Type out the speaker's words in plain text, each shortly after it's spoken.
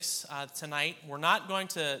tonight. We're not going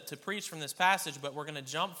to preach from this passage, but we're going to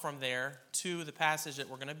jump from there to the passage that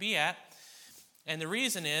we're going to be at. And the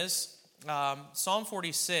reason is Psalm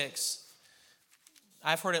 46,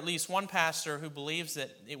 I've heard at least one pastor who believes that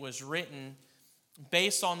it was written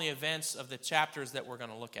based on the events of the chapters that we're going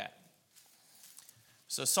to look at.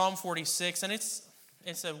 So Psalm 46, and it's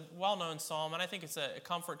a well-known psalm, and I think it's a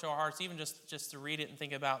comfort to our hearts, even just to read it and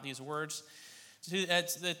think about these words.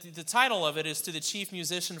 The title of it is To the Chief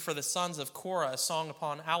Musician for the Sons of Korah, a song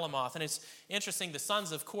upon Alamoth. And it's interesting, the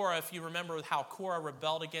sons of Korah, if you remember how Korah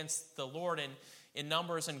rebelled against the Lord in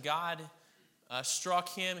Numbers, and God struck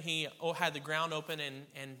him. He had the ground open,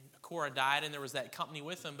 and Korah died, and there was that company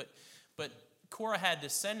with him. But Korah had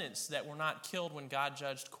descendants that were not killed when God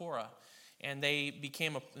judged Korah. And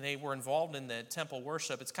they were involved in the temple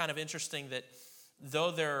worship. It's kind of interesting that though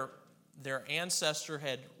their ancestor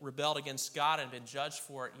had rebelled against God and been judged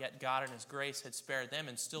for it, yet God in His grace had spared them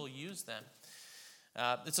and still used them.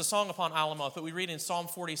 It's a song upon Alamoth, but we read in Psalm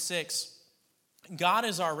 46, God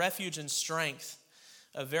is our refuge and strength,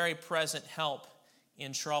 a very present help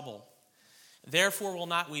in trouble. Therefore will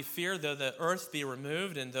not we fear, though the earth be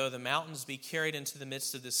removed, and though the mountains be carried into the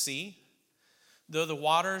midst of the sea. Though the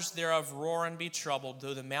waters thereof roar and be troubled,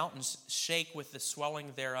 though the mountains shake with the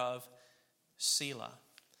swelling thereof, Selah.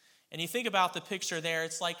 And you think about the picture there,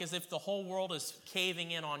 it's like as if the whole world is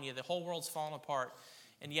caving in on you, the whole world's falling apart.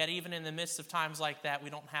 And yet even in the midst of times like that, we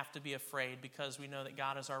don't have to be afraid because we know that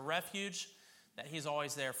God is our refuge, that He's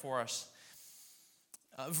always there for us.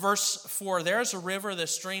 Verse 4, there is a river, the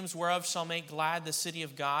streams whereof shall make glad the city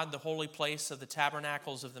of God, the holy place of the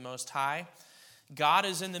tabernacles of the Most High. God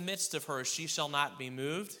is in the midst of her, she shall not be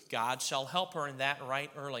moved. God shall help her in that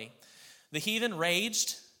right early. The heathen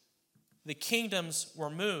raged, the kingdoms were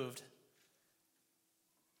moved.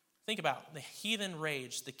 Think about it. The heathen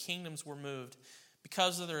raged, the kingdoms were moved.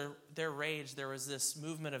 Because of their rage, there was this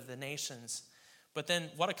movement of the nations. But then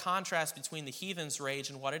what a contrast between the heathen's rage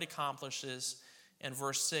and what it accomplishes in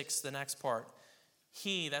verse 6, the next part.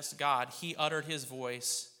 He, that's God, He uttered His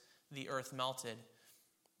voice, the earth melted.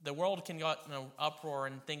 The world can get in an uproar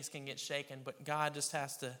and things can get shaken, but God just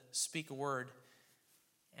has to speak a word,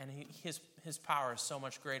 and His power is so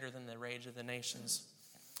much greater than the rage of the nations.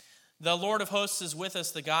 The Lord of hosts is with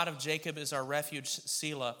us. The God of Jacob is our refuge,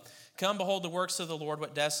 Selah. Come, behold the works of the Lord,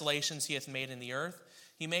 what desolations He hath made in the earth.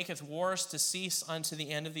 He maketh wars to cease unto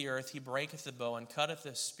the end of the earth. He breaketh the bow and cutteth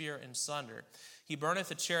the spear in sunder. He burneth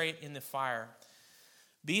a chariot in the fire.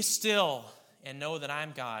 Be still and know that I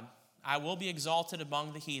am God. I will be exalted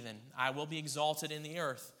among the heathen. I will be exalted in the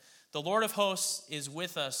earth. The Lord of hosts is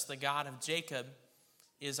with us. The God of Jacob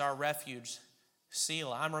is our refuge,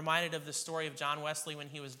 Selah. I'm reminded of the story of John Wesley when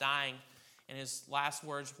he was dying, and his last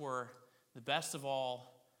words were, the best of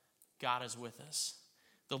all, God is with us.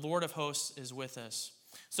 The Lord of hosts is with us.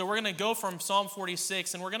 So we're going to go from Psalm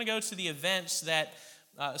 46, and we're going to go to the events that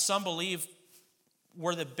some believe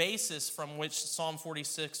were the basis from which Psalm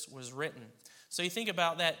 46 was written. So you think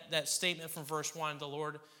about that statement from verse 1, the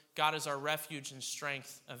Lord God is our refuge and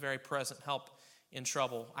strength, a very present help in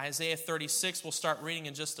trouble. Isaiah 36, we'll start reading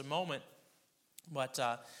in just a moment, but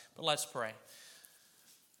let's pray.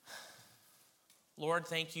 Lord,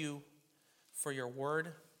 thank you for your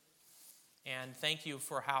word, and thank you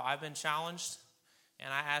for how I've been challenged,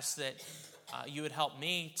 and I ask that you would help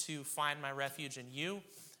me to find my refuge in you,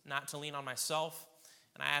 not to lean on myself,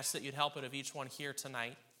 and I ask that you'd help it of each one here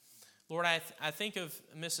tonight. Lord, I think of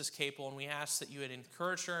Mrs. Capel, and we ask that you would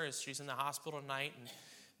encourage her as she's in the hospital tonight, and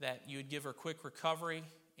that you would give her quick recovery,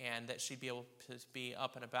 and that she'd be able to be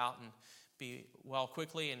up and about and be well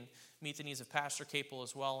quickly, and meet the needs of Pastor Capel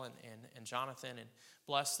as well, and Jonathan, and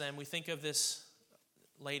bless them. We think of this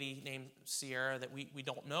lady named Sierra that we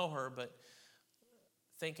don't know her, but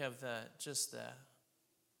think of the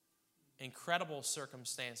incredible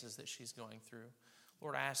circumstances that she's going through.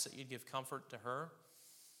 Lord, I ask that you'd give comfort to her.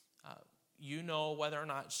 You know whether or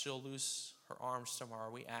not she'll lose her arms tomorrow.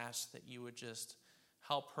 We ask that you would just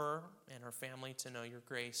help her and her family to know your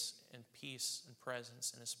grace and peace and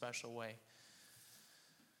presence in a special way.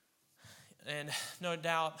 And no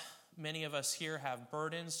doubt many of us here have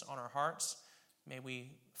burdens on our hearts. May we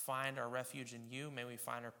find our refuge in you. May we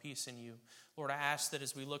find our peace in you. Lord, I ask that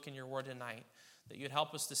as we look in your word tonight, that you'd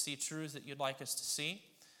help us to see truths that you'd like us to see,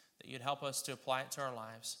 that you'd help us to apply it to our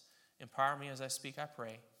lives. Empower me as I speak, I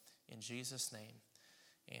pray. In Jesus' name,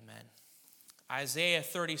 amen. Isaiah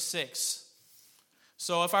 36.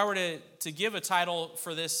 So if I were to give a title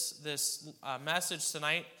for this message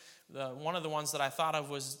tonight, one of the ones that I thought of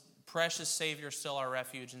was Precious Savior, Still Our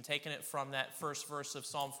Refuge, and taking it from that first verse of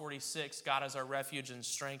Psalm 46, God is our refuge and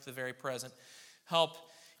strength, the very present help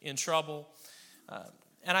in trouble.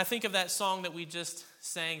 And I think of that song that we just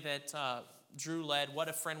sang that Drew led, What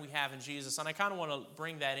a Friend We Have in Jesus. And I kind of want to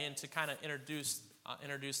bring that in to kind of introduce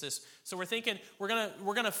this. So we're thinking we're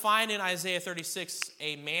gonna find in Isaiah 36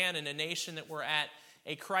 a man and a nation that were at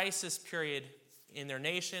a crisis period in their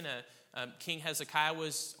nation. King Hezekiah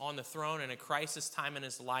was on the throne in a crisis time in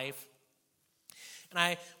his life. And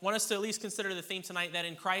I want us to at least consider the theme tonight that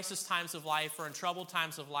in crisis times of life or in troubled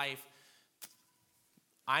times of life,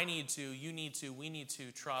 I need to, you need to, we need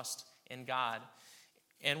to trust in God.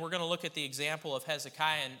 And we're going to look at the example of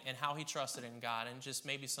Hezekiah and how he trusted in God and just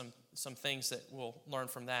maybe some things that we'll learn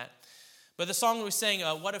from that. But the song we sang,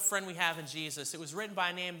 What a Friend We Have in Jesus, it was written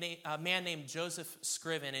by a man named Joseph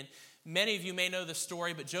Scriven. And many of you may know the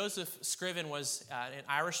story, but Joseph Scriven was an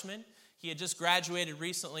Irishman. He had just graduated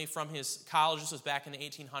recently from his college. This was back in the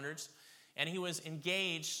 1800s. And he was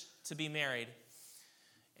engaged to be married.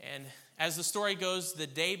 And as the story goes, the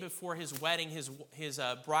day before his wedding, his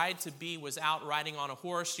bride-to-be was out riding on a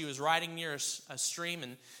horse. She was riding near a stream,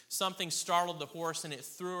 and something startled the horse, and it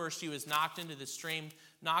threw her. She was knocked into the stream,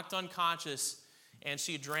 knocked unconscious, and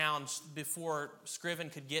she drowned before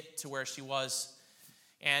Scriven could get to where she was.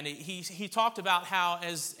 And he talked about how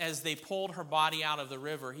as they pulled her body out of the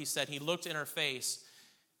river, he said he looked in her face.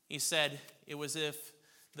 He said, it was as if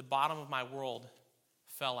the bottom of my world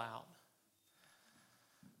fell out.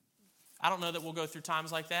 I don't know that we'll go through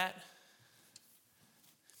times like that.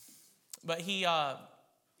 But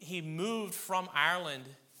he moved from Ireland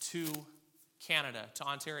to Canada, to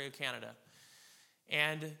Ontario, Canada,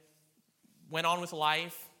 and went on with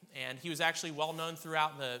life. And he was actually well known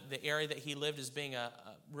throughout the area that he lived as being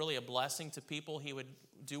really a blessing to people. He would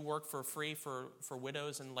do work for free for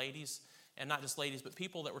widows and ladies, and not just ladies, but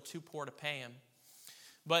people that were too poor to pay him.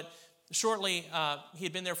 But shortly, he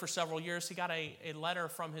had been there for several years. He got a letter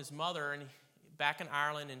from his mother and back in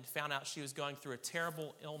Ireland and found out she was going through a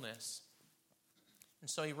terrible illness. And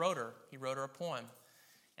so he wrote her a poem.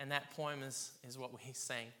 And that poem is what we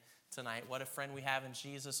sang tonight. What a friend we have in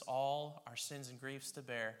Jesus, all our sins and griefs to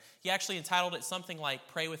bear. He actually entitled it something like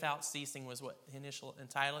Pray Without Ceasing was what the initial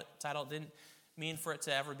title. Didn't mean for it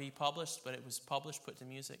to ever be published, but it was published, put to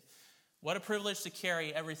music. What a privilege to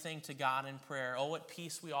carry everything to God in prayer. Oh, what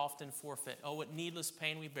peace we often forfeit. Oh, what needless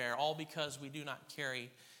pain we bear, all because we do not carry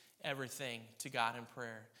everything to God in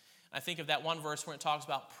prayer. I think of that one verse where it talks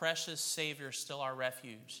about precious Savior, still our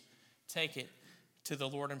refuge. Take it to the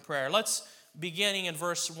Lord in prayer. Let's, beginning in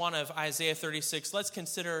verse 1 of Isaiah 36, let's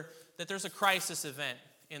consider that there's a crisis event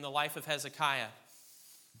in the life of Hezekiah.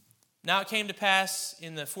 Now it came to pass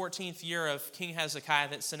in the 14th year of King Hezekiah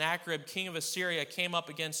that Sennacherib, king of Assyria, came up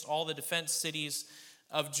against all the defense cities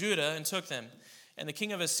of Judah and took them. And the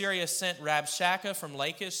king of Assyria sent Rabshakeh from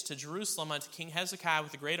Lachish to Jerusalem unto King Hezekiah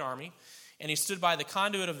with a great army. And he stood by the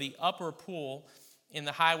conduit of the upper pool in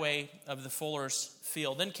the highway of the fuller's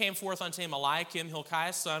field. Then came forth unto him Eliakim,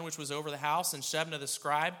 Hilkiah's son, which was over the house, and Shebna the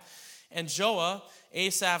scribe, and Joah,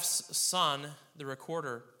 Asaph's son, the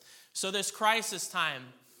recorder. So this crisis time,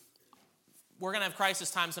 we're going to have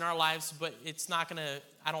crisis times in our lives, but it's not going to,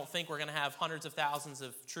 I don't think we're going to have hundreds of thousands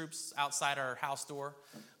of troops outside our house door.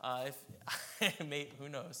 Who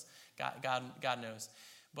knows? God knows.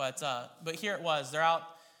 But here it was. They're out.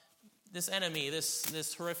 This enemy,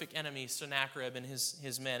 this horrific enemy, Sennacherib and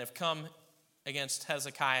his men, have come against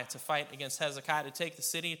Hezekiah to fight against Hezekiah, to take the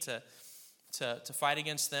city, to fight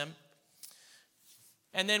against them.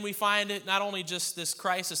 And then we find it not only just this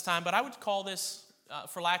crisis time, but I would call this,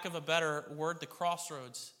 for lack of a better word, the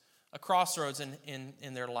crossroads, a crossroads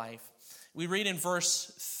in their life. We read in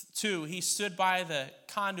verse 2, he stood by the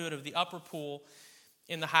conduit of the upper pool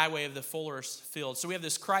in the highway of the fuller's field. So we have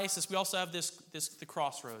this crisis. We also have the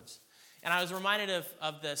crossroads. And I was reminded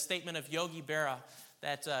of the statement of Yogi Berra,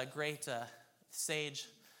 that great sage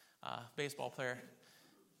baseball player.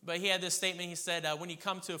 But he had this statement. He said, when you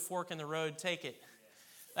come to a fork in the road, take it.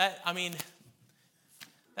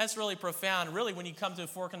 That's really profound. Really, when you come to a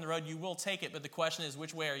fork in the road, you will take it. But the question is,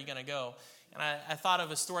 which way are you going to go? And I thought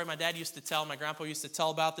of a story my dad used to tell, my grandpa used to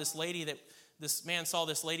tell about this lady that this man saw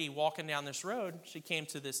this lady walking down this road. She came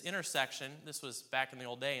to this intersection. This was back in the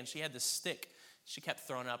old day. And she had this stick. She kept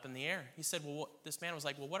throwing it up in the air. He said, this man was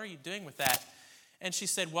like, well, what are you doing with that? And she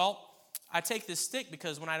said, well, I take this stick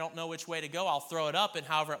because when I don't know which way to go, I'll throw it up, and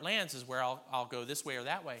however it lands is where I'll go this way or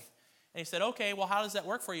that way. And he said, okay, well, how does that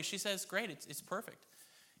work for you? She says, great, it's perfect.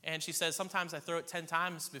 And she says, sometimes I throw it 10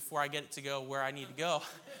 times before I get it to go where I need to go.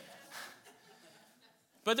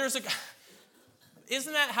 But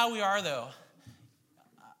isn't that how we are, though?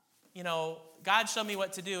 God showed me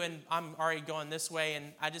what to do, and I'm already going this way,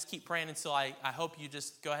 and I just keep praying until I hope you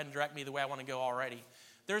just go ahead and direct me the way I want to go already.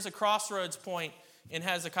 There's a crossroads point in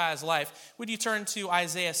Hezekiah's life. Would you turn to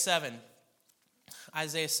Isaiah 7?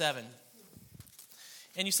 Isaiah 7.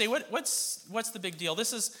 And you say, what's the big deal?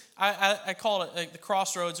 This is, I call it the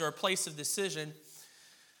crossroads, or a place of decision.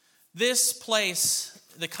 This place,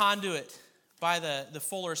 the conduit by the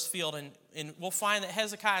fuller's field, and we'll find that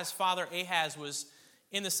Hezekiah's father Ahaz was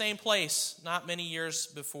in the same place not many years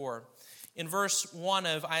before. In verse 1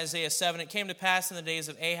 of Isaiah 7, it came to pass in the days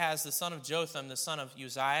of Ahaz, the son of Jotham, the son of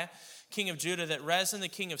Uzziah, king of Judah, that Rezin, the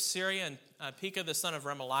king of Syria, and Pekah, the son of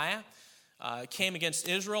Remaliah, came against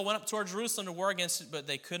Israel, went up toward Jerusalem to war against it, but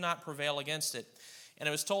they could not prevail against it. And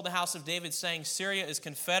it was told the house of David, saying, Syria is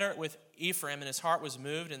confederate with Ephraim, and his heart was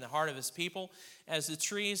moved, and the heart of his people, as the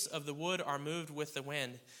trees of the wood are moved with the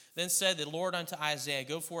wind. Then said the Lord unto Isaiah,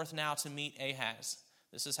 Go forth now to meet Ahaz.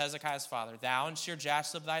 This is Hezekiah's father. Thou and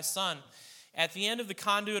Shear-Jashub thy son, at the end of the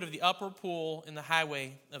conduit of the upper pool in the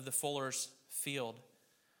highway of the fuller's field.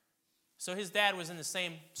 So his dad was in the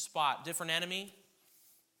same spot. Different enemy,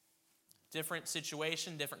 different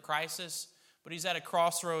situation, different crisis. But he's at a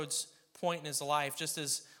crossroads point in his life, just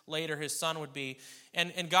as later his son would be.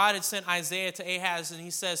 And God had sent Isaiah to Ahaz, and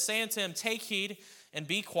he says, Say unto him, Take heed and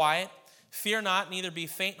be quiet. Fear not, neither be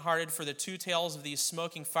faint-hearted for the two tails of these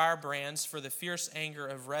smoking firebrands, for the fierce anger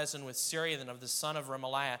of Rezin with Syria and of the son of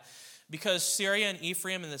Remaliah. Because Syria and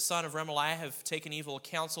Ephraim and the son of Remaliah have taken evil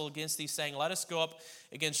counsel against thee, saying, Let us go up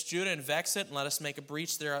against Judah and vex it, and let us make a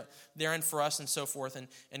breach therein for us, and so forth.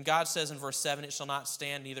 And God says in verse 7, It shall not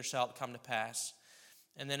stand, neither shall it come to pass.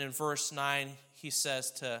 And then in verse 9, he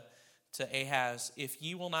says to Ahaz, If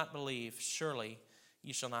ye will not believe, surely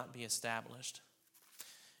ye shall not be established.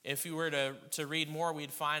 If you were to read more,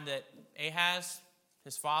 we'd find that Ahaz,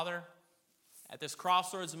 his father, at this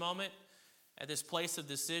crossroads moment, at this place of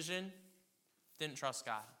decision, didn't trust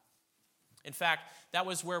God. In fact, that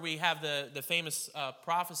was where we have the famous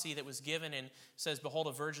prophecy that was given and says, Behold,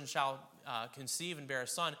 a virgin shall conceive and bear a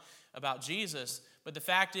son, about Jesus. But the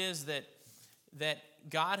fact is that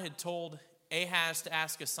God had told Ahaz to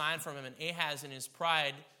ask a sign from him, and Ahaz in his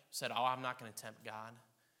pride said, Oh, I'm not going to tempt God.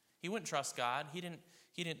 He wouldn't trust God. He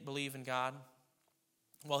didn't believe in God.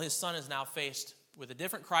 Well, his son is now faced with a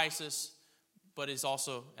different crisis, but is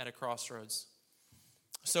also at a crossroads.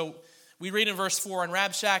 So we read in verse 4 in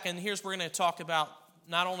Rabshakeh, and here's where we're going to talk about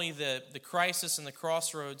not only the crisis and the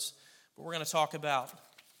crossroads, but we're going to talk about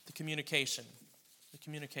the communication. The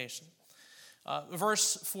communication.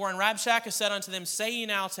 Verse 4, And Rabshakeh said unto them, Say ye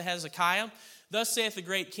now to Hezekiah, Thus saith the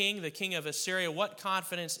great king, the king of Assyria, What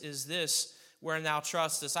confidence is this wherein thou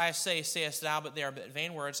trustest? I say, sayest thou, but they are but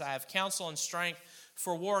vain words. I have counsel and strength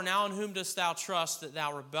for war. Now in whom dost thou trust that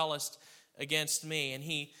thou rebellest against me? And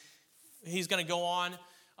he's going to go on.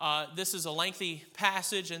 This is a lengthy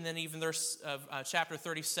passage, and then even there's chapter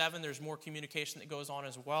 37, there's more communication that goes on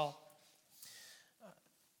as well.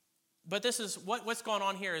 But this is what's going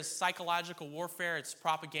on here is psychological warfare. It's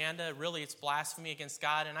propaganda. Really, it's blasphemy against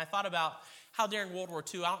God. And I thought about how during World War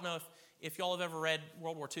II, I don't know if y'all have ever read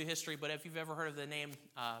World War II history, but if you've ever heard of the name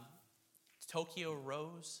Tokyo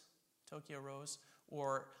Rose,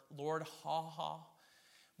 or Lord Haw Haw.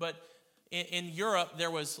 But in Europe,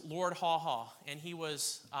 there was Lord Haw Haw, and he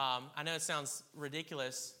was, I know it sounds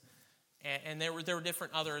ridiculous, and there were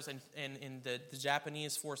different others, and in the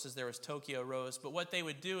Japanese forces, there was Tokyo Rose. But what they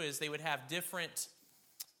would do is they would have different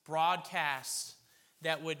broadcasts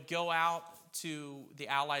that would go out to the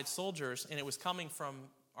Allied soldiers, and it was coming from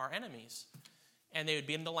our enemies. And they would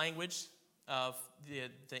be in the language of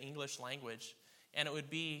the English language, and it would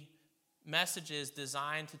be messages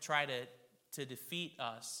designed to try to defeat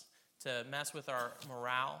us, to mess with our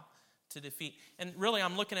morale, to defeat. And really,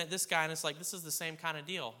 I'm looking at this guy, and it's like, this is the same kind of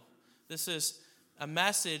deal. This is a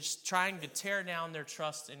message trying to tear down their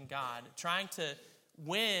trust in God, trying to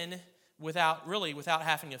win without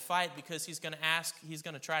having to fight, because he's going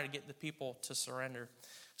to try to get the people to surrender.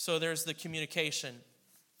 So there's the communication.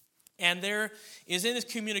 And there is in this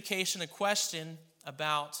communication a question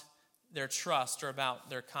about their trust or about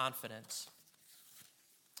their confidence.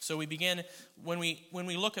 So we begin, when we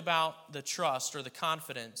look about the trust or the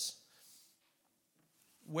confidence,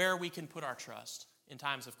 where we can put our trust in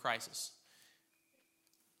times of crisis.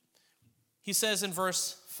 He says in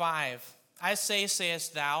verse 5, I say,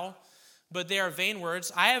 sayest thou, but they are vain words.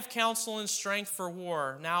 I have counsel and strength for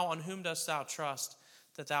war. Now on whom dost thou trust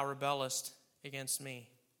that thou rebellest against me?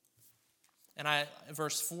 And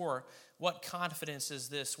verse 4, what confidence is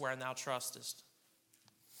this wherein thou trustest?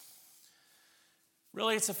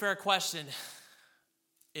 Really, it's a fair question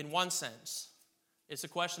in one sense. It's a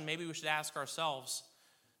question maybe we should ask ourselves.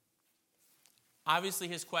 Obviously,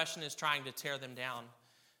 his question is trying to tear them down.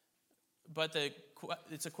 But the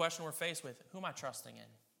it's a question we're faced with. Who am I trusting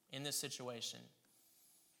in this situation?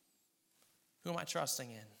 Who am I trusting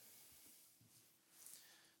in?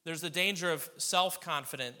 There's the danger of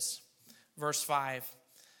self-confidence. Verse 5.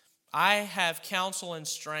 I have counsel and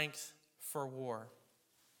strength for war.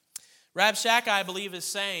 Rabshakeh, I believe, is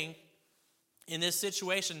saying in this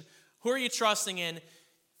situation, who are you trusting in?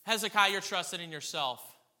 Hezekiah, you're trusting in yourself.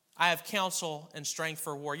 I have counsel and strength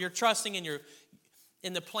for war. You're trusting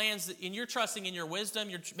in the plans, and you're trusting in your wisdom.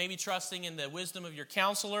 You're maybe trusting in the wisdom of your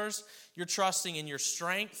counselors. You're trusting in your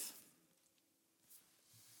strength.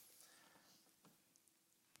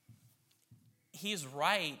 He's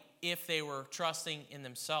right if they were trusting in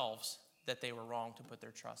themselves that they were wrong to put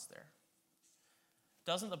their trust there.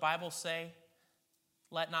 Doesn't the Bible say,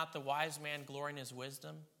 let not the wise man glory in his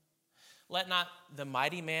wisdom? Let not the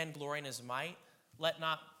mighty man glory in his might? Let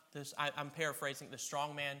not this, I'm paraphrasing, the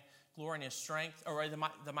strong man glory in his strength, or the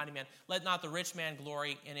mighty man. Let not the rich man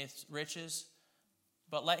glory in his riches,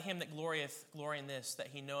 but let him that glorieth glory in this, that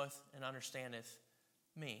he knoweth and understandeth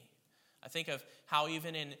me. I think of how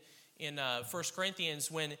even in 1 Corinthians,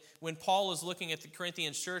 when Paul is looking at the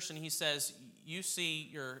Corinthian church and he says, you see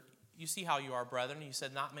how you are, brethren. He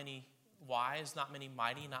said, not many wise, not many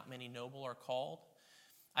mighty, not many noble are called.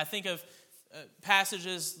 I think of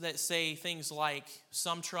passages that say things like,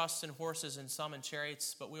 some trust in horses and some in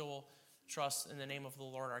chariots, but we will trust in the name of the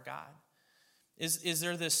Lord our God. Is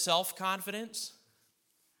there this self-confidence?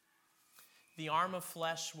 The arm of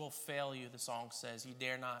flesh will fail you, the song says. You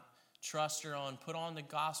dare not trust your own. Put on the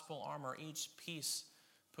gospel armor, each piece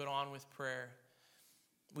put on with prayer.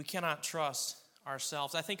 We cannot trust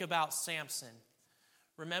ourselves. I think about Samson.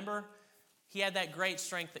 Remember, he had that great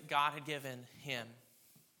strength that God had given him.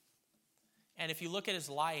 And if you look at his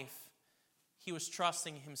life, he was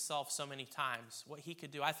trusting himself so many times, what he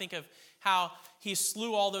could do. I think of how he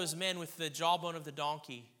slew all those men with the jawbone of the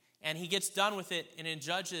donkey. And he gets done with it, and in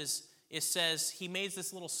Judges, it says he made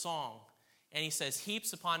this little song. And he says,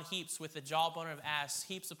 heaps upon heaps with the jawbone of ass,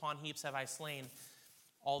 heaps upon heaps have I slain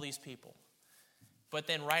all these people. But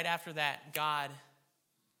then right after that, God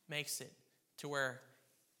makes it to where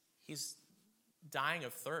he's dying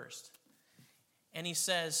of thirst. And he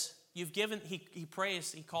says, you've given, he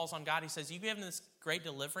prays, he calls on God. He says, you've given this great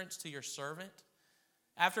deliverance to your servant.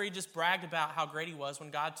 After he just bragged about how great he was when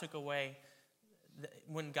God took away,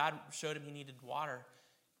 when God showed him he needed water,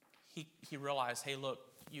 he realized, hey, look,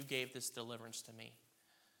 you gave this deliverance to me.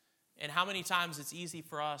 And how many times it's easy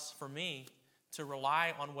for me, to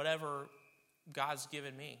rely on whatever God's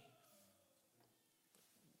given me.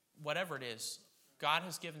 Whatever it is. God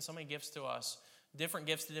has given so many gifts to us, different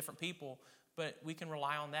gifts to different people, but we can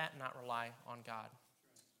rely on that and not rely on God.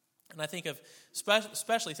 And I think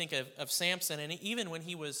especially think of Samson, and even when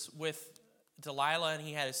he was with Delilah and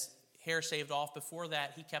he had his hair shaved off, before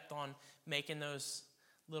that he kept on making those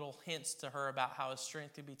little hints to her about how his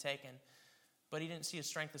strength could be taken. But he didn't see his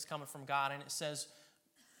strength as coming from God. And it says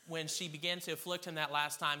when she began to afflict him that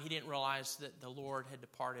last time, he didn't realize that the Lord had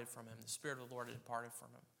departed from him. The Spirit of the Lord had departed from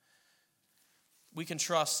him. We can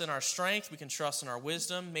trust in our strength. We can trust in our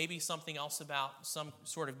wisdom. Maybe something else about some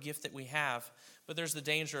sort of gift that we have. But there's the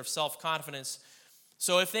danger of self-confidence.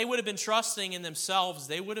 So if they would have been trusting in themselves,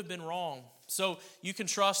 they would have been wrong. So you can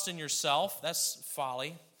trust in yourself. That's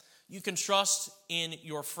folly. You can trust in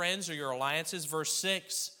your friends or your alliances. Verse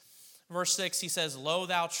 6, he says, lo,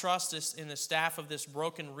 thou trustest in the staff of this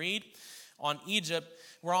broken reed on Egypt,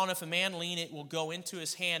 whereon if a man lean, it will go into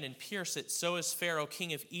his hand and pierce it. So is Pharaoh,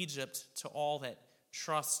 king of Egypt, to all that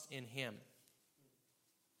trust in him.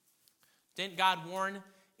 Didn't God warn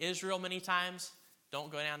Israel many times?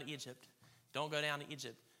 Don't go down to Egypt. Don't go down to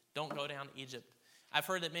Egypt. Don't go down to Egypt. I've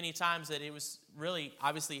heard that many times that it was really,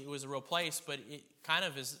 obviously it was a real place, but it kind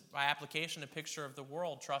of is, by application, a picture of the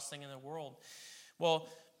world, trusting in the world. Well,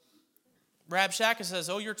 Rabshakeh says,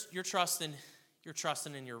 oh, you're trusting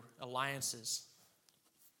in your alliances.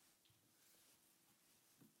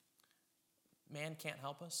 Man can't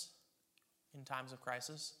help us in times of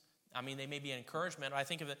crisis. I mean, they may be an encouragement. I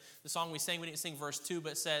think of the song we sang, we didn't sing verse 2,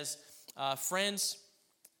 but it says, friends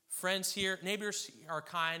here, neighbors are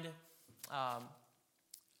kind,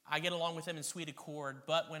 I get along with them in sweet accord,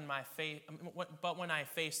 but when I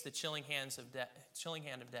face the chilling hand of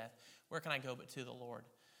death, where can I go but to the Lord?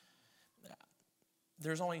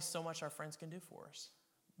 There's only so much our friends can do for us.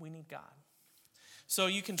 We need God. So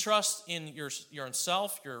you can trust in your own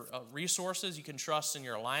self, your resources. You can trust in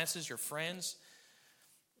your alliances, your friends.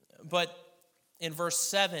 But in verse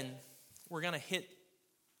 7, we're going to hit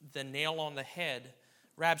the nail on the head.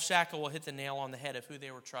 Rabshakeh will hit the nail on the head of who they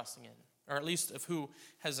were trusting in, or at least of who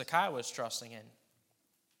Hezekiah was trusting in.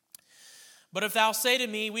 But if thou say to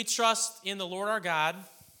me, we trust in the Lord our God,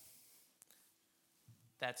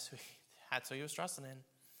 that's who he was trusting in.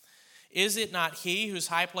 Is it not he whose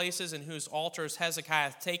high places and whose altars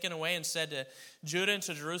Hezekiah hath taken away and said to Judah and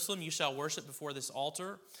to Jerusalem, you shall worship before this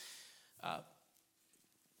altar?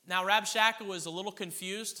 Now Rabshakeh was a little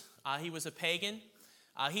confused. He was a pagan.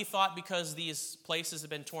 He thought because these places had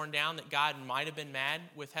been torn down that God might have been mad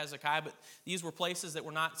with Hezekiah, but these were places that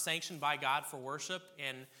were not sanctioned by God for worship,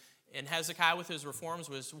 and Hezekiah with his reforms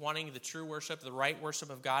was wanting the true worship, the right worship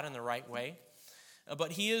of God in the right way.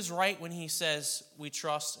 But he is right when he says, we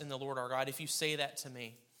trust in the Lord our God, if you say that to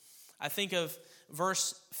me. I think of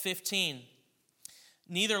verse 15.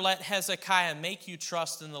 Neither let Hezekiah make you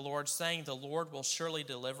trust in the Lord, saying, the Lord will surely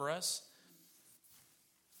deliver us.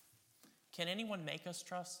 Can anyone make us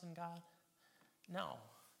trust in God? No.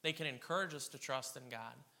 They can encourage us to trust in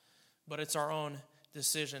God, but it's our own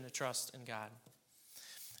decision to trust in God.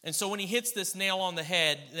 And so when he hits this nail on the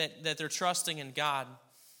head that they're trusting in God,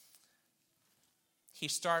 he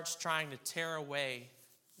starts trying to tear away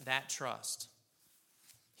that trust.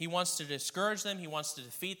 He wants to discourage them. He wants to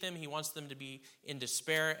defeat them. He wants them to be in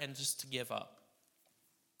despair and just to give up.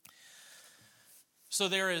 So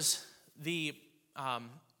there is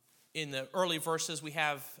in the early verses, we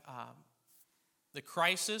have the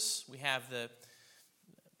crisis. We have the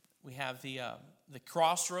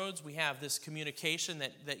crossroads. We have this communication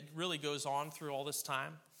that really goes on through all this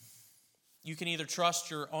time. You can either trust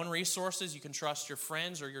your own resources, you can trust your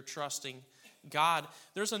friends, or you're trusting God.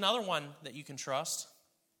 There's another one that you can trust.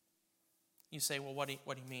 You say, well, what do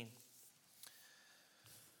you mean?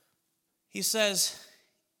 He says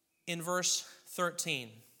in verse 13,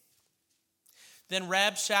 then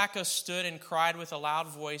Rabshakeh stood and cried with a loud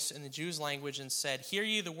voice in the Jews' language and said, hear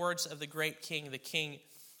ye the words of the great king, the king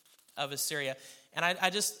of Assyria. And I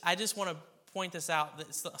just want to point this out.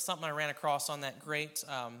 It's something I ran across on that great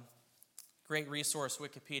resource,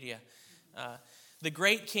 Wikipedia. The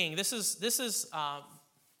great king. This is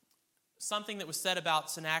something that was said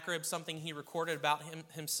about Sennacherib, something he recorded about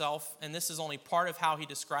himself, and this is only part of how he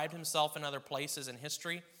described himself in other places in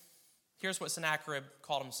history. Here's what Sennacherib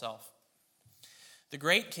called himself. The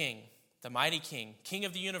great king, the mighty king, king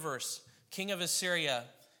of the universe, king of Assyria,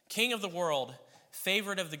 king of the world,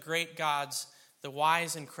 favorite of the great gods, the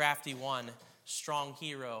wise and crafty one, strong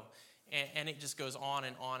hero. And it just goes on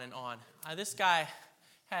and on and on. This guy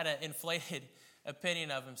had an inflated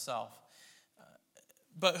opinion of himself.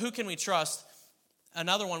 But who can we trust?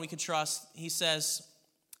 Another one we can trust, he says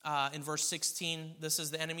in verse 16, this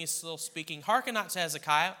is the enemy still speaking, hearken not to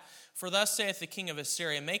Hezekiah, for thus saith the king of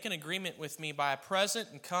Assyria, make an agreement with me by a present,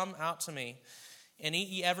 and come out to me, and eat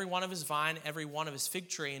ye every one of his vine, every one of his fig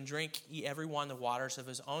tree, and drink ye every one the waters of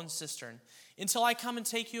his own cistern, until I come and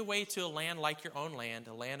take you away to a land like your own land,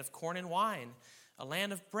 a land of corn and wine, a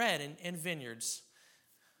land of bread and vineyards.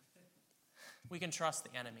 We can trust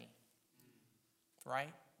the enemy,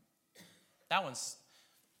 right?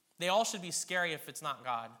 They all should be scary if it's not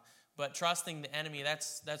God, but trusting the enemy,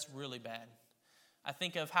 that's really bad. I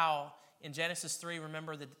think of how in Genesis 3,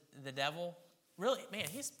 remember the devil? Really, man,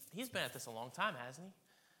 he's been at this a long time, hasn't he?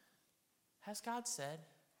 Has God said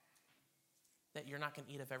that you're not going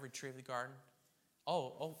to eat of every tree of the garden?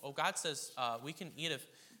 Oh, God says we can eat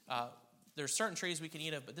of, there's certain trees we can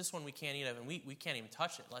eat of, but this one we can't eat of, and we can't even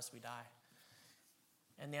touch it lest we die.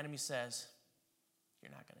 And the enemy says,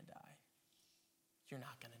 you're not going to die. You're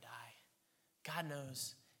not going to die. God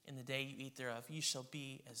knows in the day you eat thereof, you shall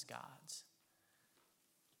be as gods.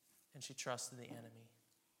 And she trusted the enemy.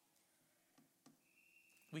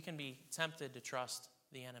 We can be tempted to trust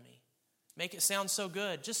the enemy. Make it sound so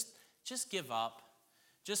good. Just give up.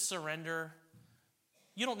 Just surrender.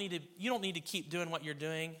 You don't need to keep doing what you're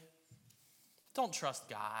doing. Don't trust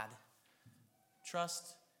God.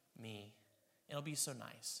 Trust me. It'll be so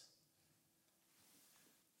nice.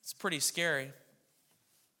 It's pretty scary.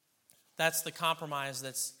 That's the compromise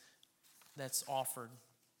that's offered.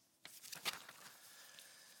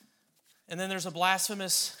 And then there's a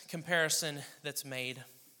blasphemous comparison that's made.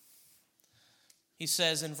 He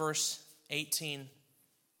says in verse 18,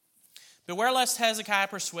 beware lest Hezekiah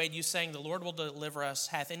persuade you, saying, the Lord will deliver us.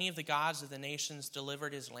 Hath any of the gods of the nations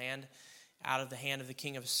delivered his land out of the hand of the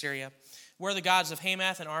king of Assyria? Where are the gods of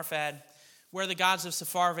Hamath and Arphad? Where are the gods of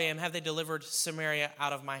Sepharvaim? Have they delivered Samaria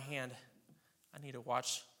out of my hand? I need to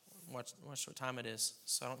watch what time it is,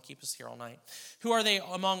 so I don't keep us here all night. Who are they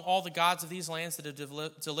among all the gods of these lands that have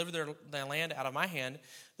delivered their land out of my hand,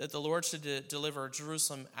 that the Lord should deliver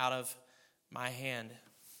Jerusalem out of my hand?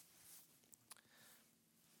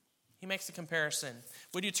 He makes a comparison.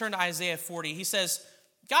 Would you turn to Isaiah 40? He says,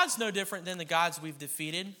 God's no different than the gods we've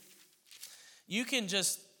defeated. you can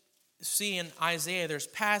just see in Isaiah, there's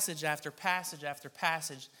passage after passage after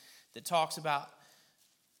passage that talks about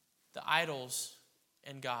the idols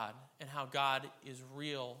and God, and how God is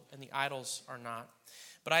real and the idols are not.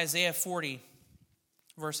 But Isaiah 40,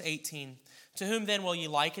 verse 18, to whom then will ye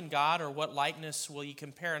liken God, or what likeness will ye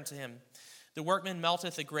compare unto him? The workman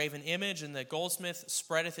melteth a graven image, and the goldsmith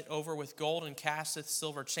spreadeth it over with gold, and casteth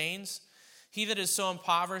silver chains. He that is so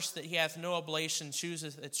impoverished that he hath no oblation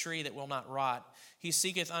chooseth a tree that will not rot. He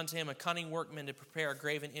seeketh unto him a cunning workman to prepare a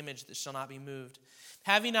graven image that shall not be moved.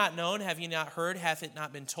 Have ye not known? Have ye not heard? Hath it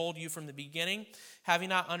not been told you from the beginning? Have ye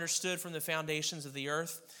not understood from the foundations of the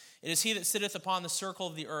earth? It is he that sitteth upon the circle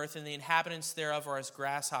of the earth, and the inhabitants thereof are as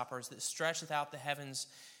grasshoppers, that stretcheth out the heavens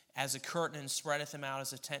as a curtain, and spreadeth them out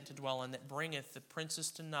as a tent to dwell in, that bringeth the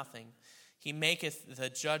princes to nothing. He maketh the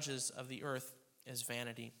judges of the earth as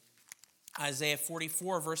vanity. Isaiah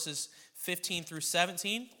 44, verses 15 through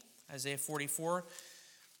 17. Isaiah 44.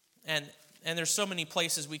 And there's so many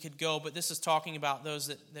places we could go, but this is talking about those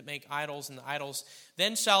that make idols and the idols.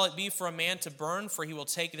 Then shall it be for a man to burn, for he will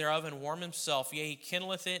take thereof and warm himself. Yea, he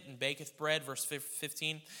kindleth it and baketh bread, verse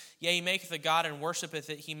 15. Yea, he maketh a god and worshipeth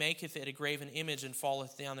it. He maketh it a graven image and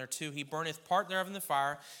falleth down thereto. He burneth part thereof in the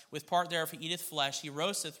fire, with part thereof he eateth flesh. He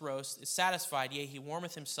roasteth roast, is satisfied. Yea, he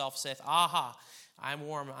warmeth himself, saith, Aha, I am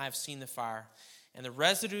warm, I have seen the fire. And the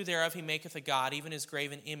residue thereof he maketh a god, even his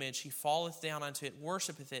graven image. He falleth down unto it,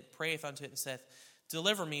 worshipeth it, prayeth unto it, and saith,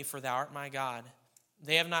 Deliver me, for thou art my God.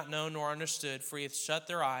 They have not known nor understood, for he hath shut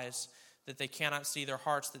their eyes, that they cannot see, their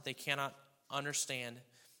hearts, that they cannot understand.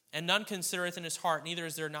 And none considereth in his heart, neither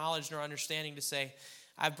is there knowledge nor understanding to say,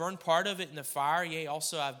 I have burned part of it in the fire, yea,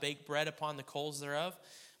 also I have baked bread upon the coals thereof.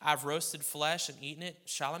 I have roasted flesh and eaten it.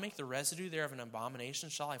 Shall I make the residue thereof an abomination?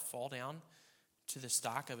 Shall I fall down to the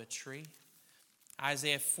stock of a tree?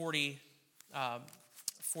 Isaiah 45.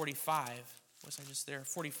 Was I just there?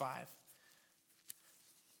 45.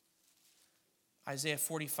 Isaiah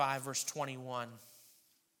 45, verse 21.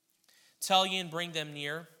 Tell ye and bring them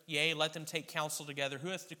near. Yea, let them take counsel together. Who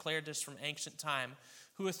hath declared this from ancient time?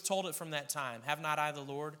 Who hath told it from that time? Have not I the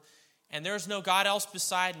Lord? And there is no God else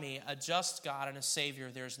beside me, a just God and a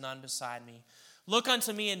Savior. There is none beside me. Look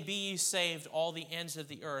unto me and be ye saved, all the ends of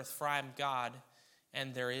the earth, for I am God,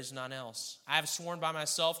 and there is none else. I have sworn by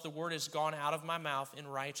myself, the word is gone out of my mouth in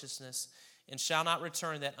righteousness, and shall not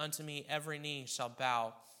return, that unto me every knee shall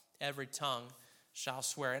bow, every tongue shall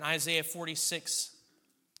swear. In Isaiah 46,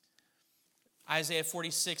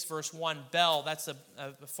 verse 1, Bel, that's a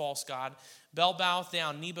false god. Bel boweth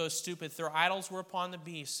down, Nebo stoopeth. Their idols were upon the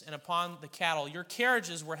beasts and upon the cattle. Your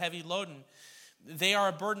carriages were heavy loaden. They are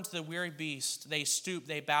a burden to the weary beast. They stoop,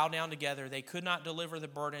 they bow down together. They could not deliver the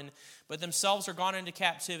burden, but themselves are gone into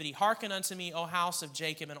captivity. Hearken unto me, O house of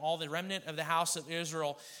Jacob, and all the remnant of the house of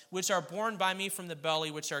Israel, which are born by me from the belly,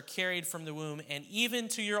 which are carried from the womb. And even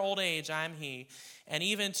to your old age I am he, and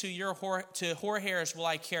even to your hoar hairs will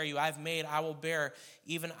I carry you. I have made, I will bear,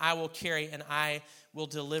 even I will carry, and I will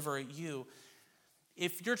deliver you.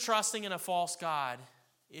 If you're trusting in a false god,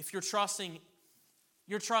 if you're trusting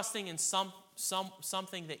in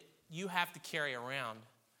something that you have to carry around.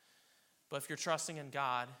 But if you're trusting in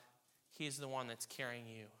God, He's the one that's carrying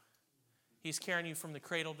you. He's carrying you from the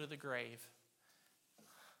cradle to the grave.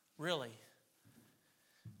 Really.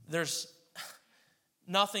 There's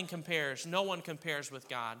nothing compares, no one compares with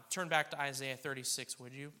God. Turn back to Isaiah 36,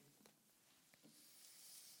 would you?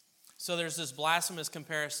 So there's this blasphemous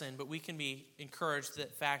comparison, but we can be encouraged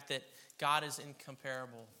that fact that God is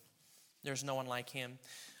incomparable. There's no one like him.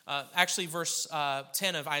 Actually, verse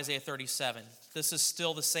 10 of Isaiah 37. This is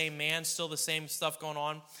still the same man, still the same stuff going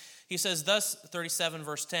on. He says, thus, 37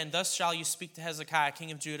 verse 10, Thus shall you speak to Hezekiah,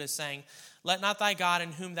 king of Judah, saying, Let not thy God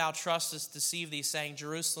in whom thou trustest deceive thee, saying,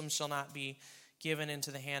 Jerusalem shall not be given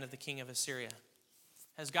into the hand of the king of Assyria.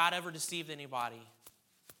 Has God ever deceived anybody?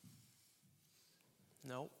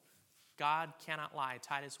 No. God cannot lie.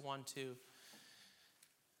 Titus 1:2.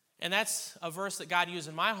 And that's a verse that God used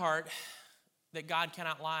in my heart, that God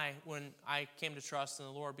cannot lie, when I came to trust in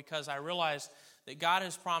the Lord, because I realized that God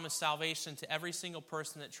has promised salvation to every single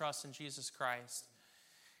person that trusts in Jesus Christ.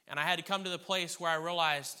 And I had to come to the place where I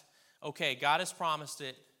realized, okay, God has promised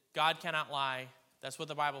it. God cannot lie. That's what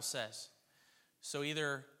the Bible says. So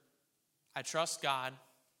either I trust God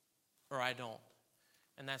or I don't.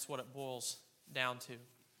 And that's what it boils down to.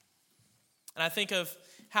 And I think of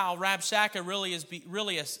how Rabshakeh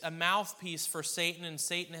really is a mouthpiece for Satan, and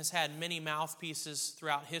Satan has had many mouthpieces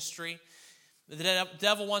throughout history. The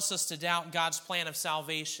devil wants us to doubt God's plan of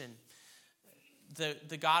salvation.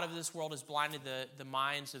 the God of this world has blinded the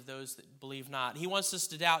minds of those that believe not. He wants us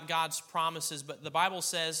to doubt God's promises, but the Bible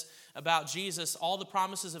says about Jesus, all the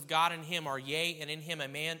promises of God in him are yea, and in him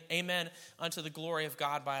amen unto the glory of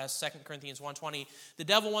God by us, 2 Corinthians 1:20. The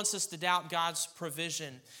devil wants us to doubt God's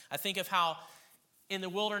provision. I think of how in the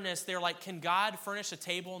wilderness, they're like, can God furnish a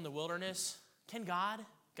table in the wilderness? Can God?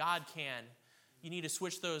 God can. You need to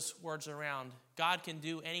switch those words around. God can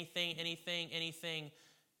do anything.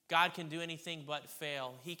 God can do anything but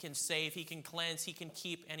fail. He can save, he can cleanse, he can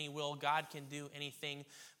keep any will. God can do anything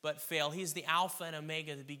but fail. He's the Alpha and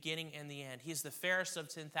Omega, the beginning and the end. He's the fairest of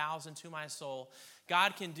 10,000 to my soul.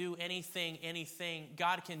 God can do anything.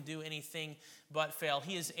 God can do anything but fail.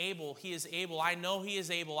 He is able. I know he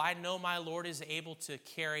is able. I know my Lord is able to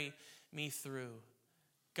carry me through.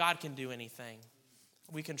 God can do anything.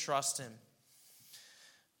 We can trust him.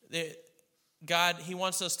 God, he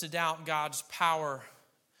wants us to doubt God's power.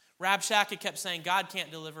 Rabshakeh kept saying, God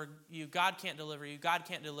can't deliver you, God can't deliver you, God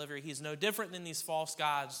can't deliver you. He's no different than these false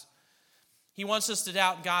gods. He wants us to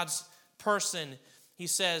doubt God's person. He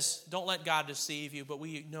says, don't let God deceive you, but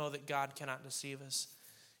we know that God cannot deceive us.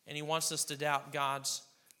 And he wants us to doubt God's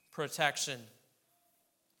protection.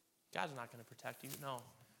 God's not going to protect you, no.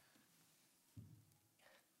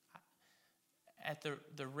 At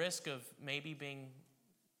the risk of maybe being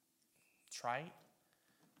trite,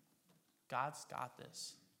 God's got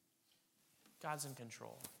this. God's in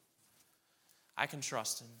control. I can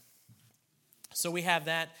trust him. So we have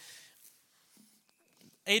that.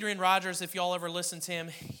 Adrian Rogers, if y'all ever listen to him,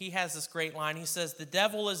 he has this great line. He says, the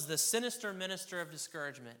devil is the sinister minister of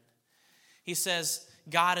discouragement. He says,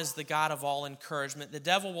 God is the God of all encouragement. The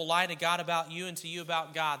devil will lie to God about you and to you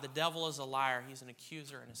about God. The devil is a liar. He's an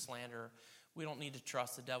accuser and a slanderer. We don't need to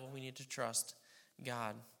trust the devil. We need to trust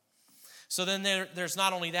God. So then there's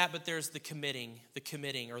not only that, but there's the committing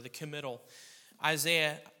or the committal.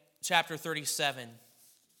 Isaiah chapter 37.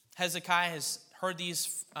 Hezekiah has heard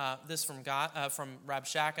this from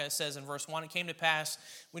Rabshakeh. It says in verse 1, it came to pass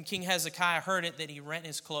when King Hezekiah heard it that he rent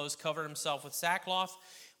his clothes, covered himself with sackcloth,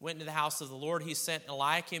 went into the house of the Lord. He sent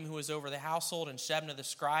Eliakim, who was over the household, and Shebna the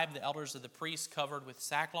scribe, the elders of the priests, covered with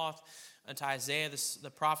sackcloth, unto Isaiah the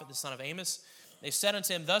prophet, the son of Amos. They said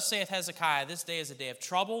unto him, thus saith Hezekiah, this day is a day of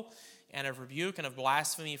trouble and of rebuke and of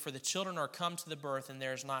blasphemy, for the children are come to the birth, and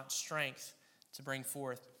there is not strength to bring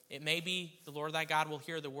forth. It may be the Lord thy God will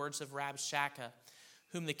hear the words of Rabshakeh,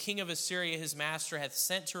 whom the king of Assyria his master hath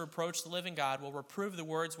sent to reproach the living God, will reprove the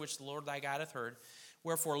words which the Lord thy God hath heard.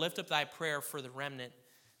 Wherefore lift up thy prayer for the remnant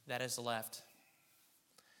that is left.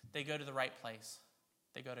 They go to the right place.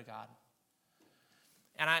 They go to God.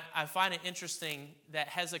 And I find it interesting that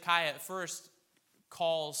Hezekiah at first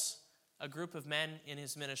calls a group of men in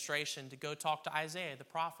his administration to go talk to Isaiah, the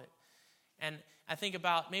prophet. And I think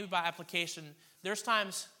about, maybe by application, there's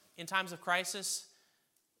times, in times of crisis,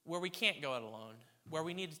 where we can't go it alone, where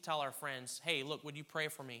we need to tell our friends, hey, look, would you pray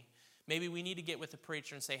for me? Maybe we need to get with the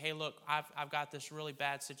preacher and say, hey, look, I've got this really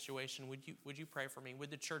bad situation. Would you pray for me?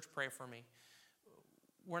 Would the church pray for me?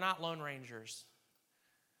 We're not lone rangers.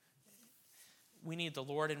 We need the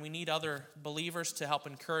Lord, and we need other believers to help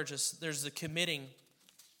encourage us. There's the committing.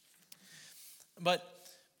 But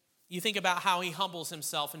you think about how he humbles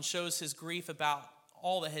himself and shows his grief about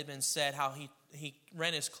all that had been said, how he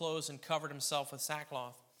rent his clothes and covered himself with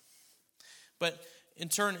sackcloth. But in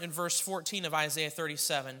verse 14 of Isaiah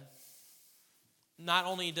 37, not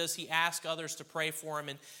only does he ask others to pray for him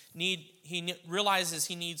and he realizes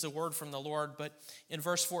he needs a word from the Lord, but in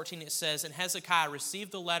verse 14 it says, and Hezekiah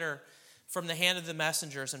received the letter from the hand of the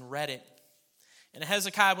messengers and read it. And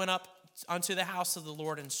Hezekiah went up unto the house of the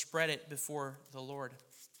Lord and spread it before the Lord.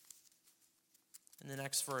 In the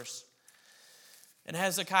next verse, and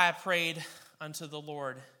Hezekiah prayed unto the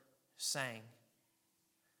Lord, saying.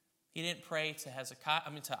 He didn't pray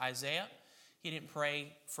to Isaiah. He didn't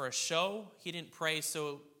pray for a show. He didn't pray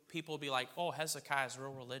so people would be like, oh, Hezekiah is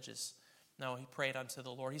real religious. No, he prayed unto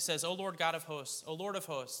the Lord. He says, O Lord God of hosts, O Lord of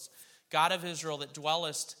hosts, God of Israel, that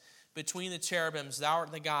dwellest between the cherubims, thou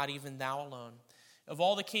art the God, even thou alone. Of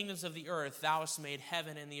all the kingdoms of the earth, thou hast made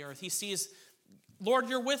heaven and the earth. He sees, Lord,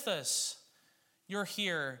 you're with us. You're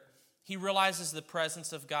here. He realizes the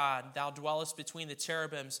presence of God. Thou dwellest between the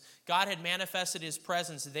cherubims. God had manifested his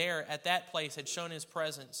presence there at that place, had shown his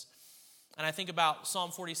presence. And I think about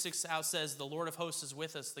Psalm 46, how it says, the Lord of hosts is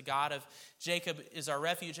with us. The God of Jacob is our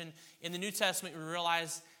refuge. And in the New Testament, we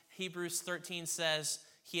realize Hebrews 13 says,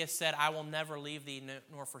 he has said, I will never leave thee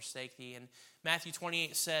nor forsake thee. And Matthew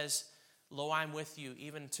 28 says, lo, I'm with you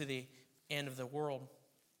even to the end of the world.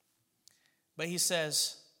 But he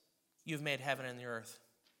says, you've made heaven and the earth.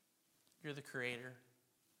 You're the creator.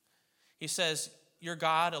 He says, you're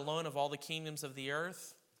God alone of all the kingdoms of the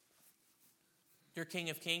earth. You're King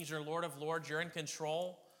of kings, you're Lord of lords, you're in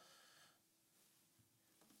control.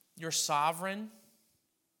 You're sovereign.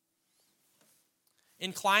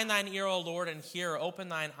 Incline thine ear, O Lord, and hear. Open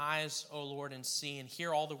thine eyes, O Lord, and see, and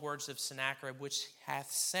hear all the words of Sennacherib, which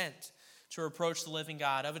hath sent to reproach the living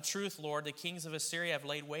God. Of a truth, Lord, the kings of Assyria have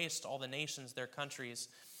laid waste all the nations, their countries,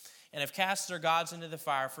 and have cast their gods into the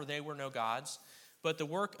fire, for they were no gods, but the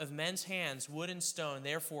work of men's hands, wood and stone.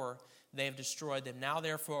 Therefore they have destroyed them. Now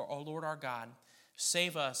therefore, O Lord our God,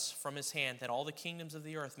 save us from his hand, that all the kingdoms of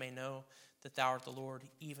the earth may know that thou art the Lord,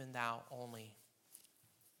 even thou only.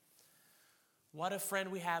 What a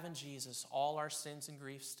friend we have in Jesus, all our sins and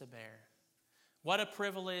griefs to bear. What a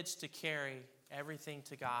privilege to carry everything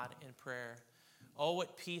to God in prayer. Oh,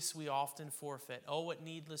 what peace we often forfeit. Oh, what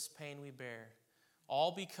needless pain we bear.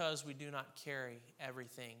 All because we do not carry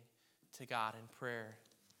everything to God in prayer.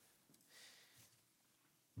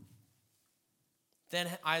 Then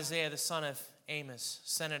Isaiah the son of Amos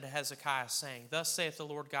sent unto Hezekiah, saying, Thus saith the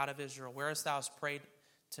Lord God of Israel, whereas thou hast prayed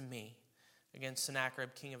to me against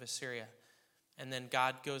Sennacherib, king of Assyria. And then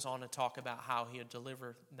God goes on to talk about how he would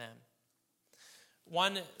deliver them.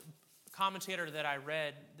 One commentator that I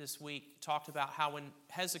read this week talked about how when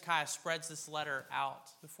Hezekiah spreads this letter out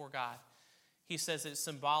before God, he says it's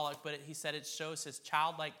symbolic, but he said it shows his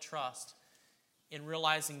childlike trust in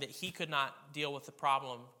realizing that he could not deal with the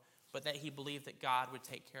problem, but that he believed that God would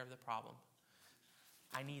take care of the problem.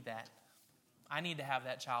 I need that. I need to have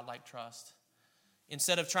that childlike trust.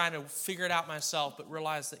 Instead of trying to figure it out myself, but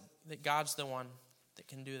realize that God's the one that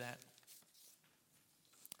can do that.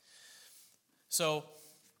 So,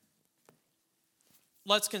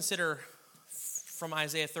 let's consider from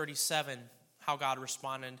Isaiah 37 how God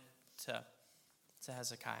responded to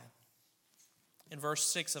Hezekiah. In verse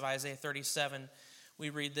 6 of Isaiah 37, we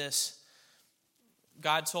read this.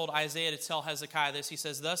 God told Isaiah to tell Hezekiah this. He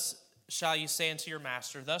says, Thus shall you say unto your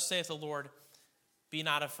master, Thus saith the Lord, Be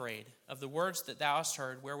not afraid of the words that thou hast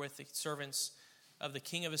heard, wherewith the servants of the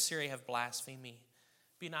king of Assyria have blasphemed me.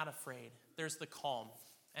 Be not afraid. There's the calm.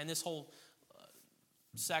 And this whole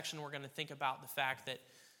section, we're going to think about the fact that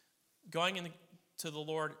going into the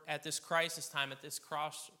Lord at this crisis time, at this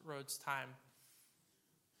crossroads time,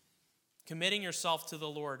 committing yourself to the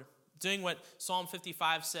Lord, doing what Psalm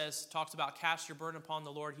 55 says, talks about, cast your burden upon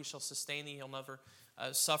the Lord, he shall sustain thee, he'll never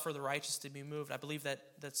suffer the righteous to be moved. I believe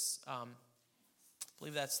that's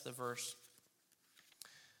the verse.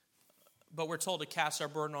 But we're told to cast our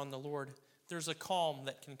burden on the Lord. There's a calm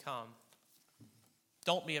that can come.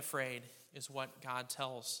 Don't be afraid, is what God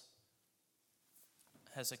tells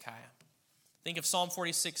Hezekiah. Think of Psalm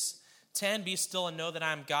 46:10. Be still and know that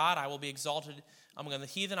I am God. I will be exalted among the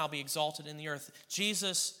heathen. I'll be exalted in the earth.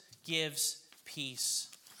 Jesus gives peace.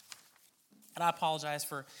 And I apologize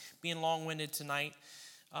for being long-winded tonight.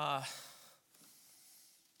 I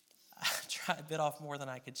bit off more than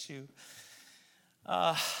I could chew.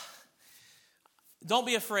 Don't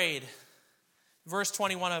be afraid. Verse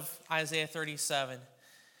 21 of Isaiah 37.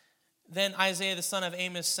 Then Isaiah the son of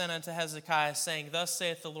Amos sent unto Hezekiah, saying, Thus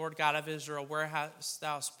saith the Lord God of Israel, where hast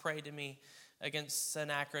thou prayed to me against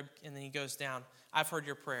Sennacherib? And then he goes down. I've heard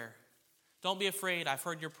your prayer. Don't be afraid. I've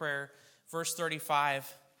heard your prayer. Verse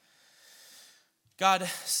 35. God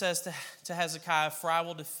says to Hezekiah, For I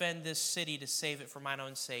will defend this city to save it for mine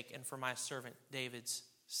own sake and for my servant David's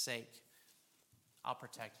sake. I'll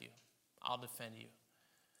protect you. I'll defend you.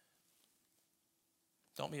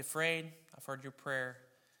 Don't be afraid. I've heard your prayer.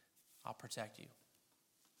 I'll protect you.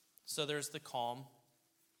 So there's the calm.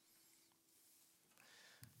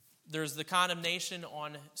 There's the condemnation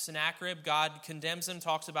on Sennacherib. God condemns him,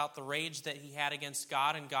 talks about the rage that he had against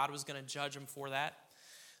God, and God was going to judge him for that.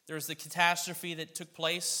 There's the catastrophe that took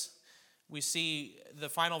place. We see the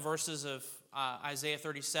final verses of Isaiah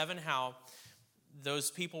 37, how those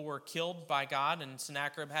people were killed by God, and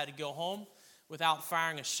Sennacherib had to go home without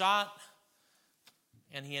firing a shot,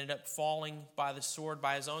 and he ended up falling by the sword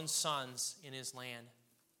by his own sons in his land.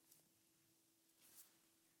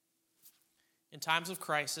 In times of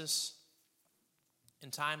crisis, in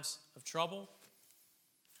times of trouble,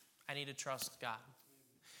 I need to trust God.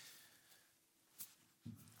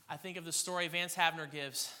 I think of the story Vance Havner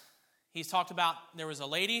gives. He's talked about there was a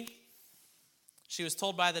lady. She was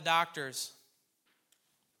told by the doctors,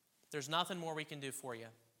 there's nothing more we can do for you.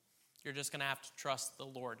 You're just going to have to trust the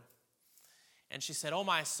Lord. And she said, oh,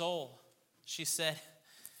 my soul. She said,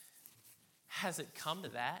 has it come to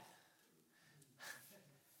that?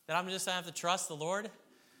 That I'm just going to have to trust the Lord?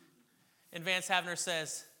 And Vance Havner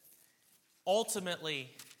says, ultimately,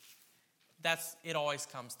 it always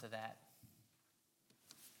comes to that.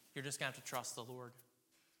 You're just going to have to trust the Lord.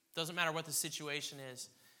 Doesn't matter what the situation is.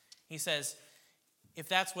 He says, if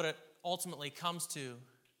that's what it ultimately comes to,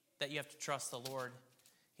 that you have to trust the Lord,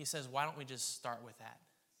 he says, why don't we just start with that?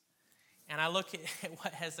 And I look at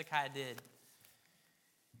what Hezekiah did.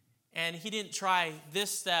 And he didn't try this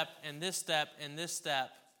step and this step and this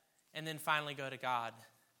step and then finally go to God.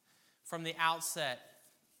 From the outset,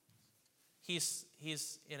 he's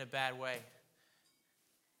in a bad way.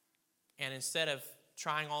 And instead of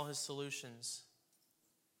trying all his solutions,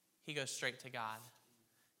 he goes straight to God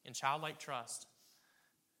in childlike trust.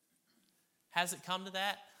 Has it come to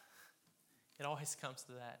that? It always comes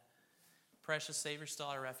to that. Precious Savior, still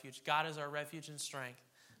our refuge. God is our refuge and strength,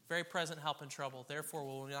 very present help in trouble. Therefore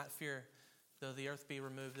will we not fear, though the earth be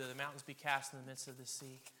removed, though the mountains be cast in the midst of the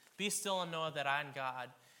sea. Be still and know that I am God.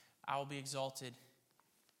 I will be exalted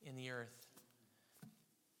in the earth.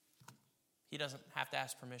 He doesn't have to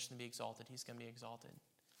ask permission to be exalted. He's going to be exalted.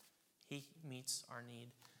 He meets our need.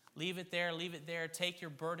 Leave it there, leave it there. Take your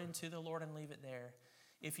burden to the Lord and leave it there.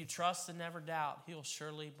 If you trust and never doubt, he will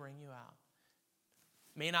surely bring you out.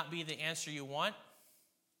 May not be the answer you want,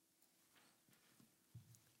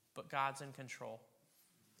 but God's in control.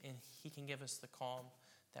 And he can give us the calm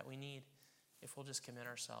that we need if we'll just commit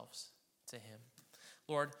ourselves to him.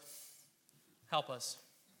 Lord, help us.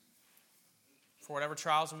 For whatever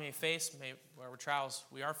trials we may face, whatever trials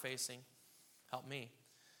we are facing, help me.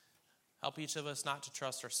 Help each of us not to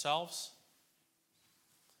trust ourselves,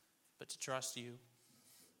 but to trust you.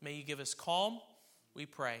 May you give us calm, we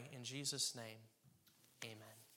pray, in Jesus' name.